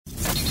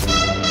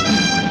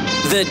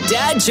The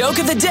dad joke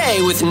of the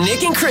day with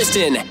Nick and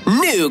Kristen.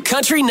 New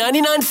Country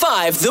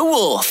 99.5 The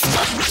Wolf.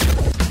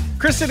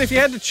 Kristen, if you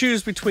had to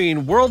choose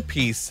between world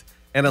peace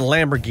and a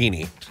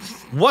Lamborghini,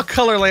 what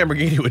color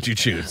Lamborghini would you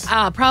choose?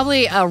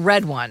 Probably a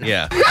red one.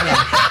 Yeah.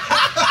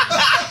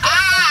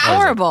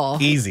 Horrible.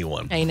 Easy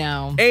one. I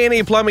know.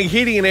 A&E Plumbing,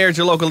 Heating and Air is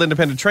your local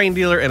independent train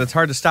dealer, and it's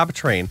hard to stop a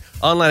train.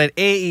 Online at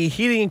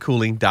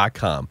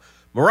aeheatingandcooling.com.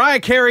 Mariah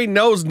Carey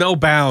knows no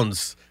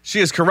bounds. She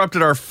has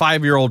corrupted our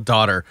 5-year-old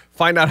daughter.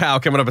 Find out how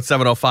coming up at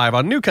 7:05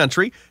 on New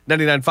Country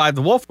 99.5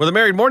 The Wolf with a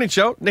Married Morning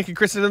Show. Nick and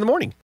Kristen in the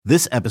morning.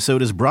 This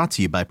episode is brought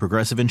to you by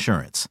Progressive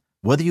Insurance.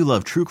 Whether you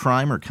love true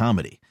crime or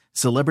comedy,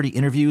 celebrity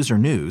interviews or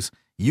news,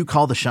 you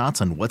call the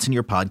shots on what's in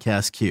your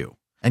podcast queue.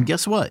 And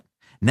guess what?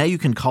 Now you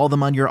can call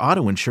them on your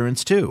auto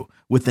insurance too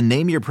with the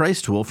Name Your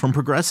Price tool from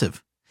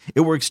Progressive.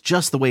 It works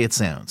just the way it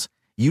sounds.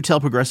 You tell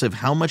Progressive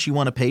how much you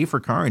want to pay for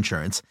car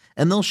insurance,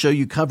 and they'll show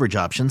you coverage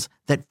options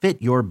that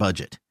fit your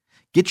budget.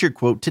 Get your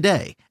quote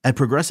today at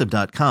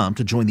Progressive.com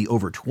to join the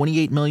over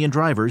 28 million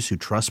drivers who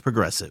trust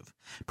Progressive.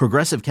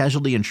 Progressive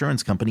Casualty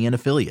Insurance Company and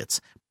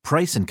Affiliates.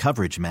 Price and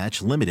coverage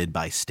match limited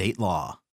by state law.